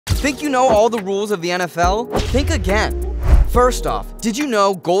Think you know all the rules of the NFL? Think again. First off, did you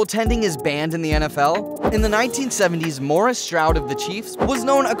know goaltending is banned in the NFL? In the 1970s, Morris Stroud of the Chiefs was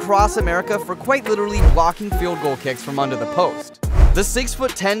known across America for quite literally blocking field goal kicks from under the post. The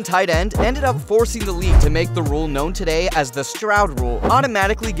 6'10" tight end ended up forcing the league to make the rule known today as the Stroud Rule,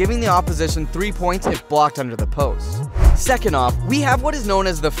 automatically giving the opposition 3 points if blocked under the post. Second off, we have what is known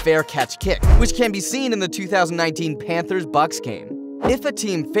as the fair catch kick, which can be seen in the 2019 Panthers-Bucks game. If a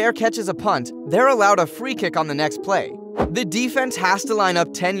team fair catches a punt, they're allowed a free kick on the next play. The defense has to line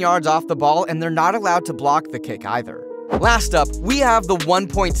up 10 yards off the ball, and they're not allowed to block the kick either. Last up, we have the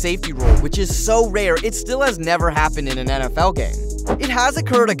 1-point safety rule, which is so rare it still has never happened in an NFL game. It has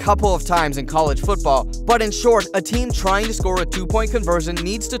occurred a couple of times in college football, but in short, a team trying to score a 2-point conversion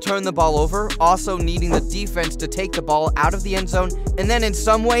needs to turn the ball over, also needing the defense to take the ball out of the end zone and then in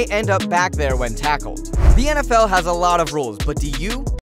some way end up back there when tackled. The NFL has a lot of rules, but do you?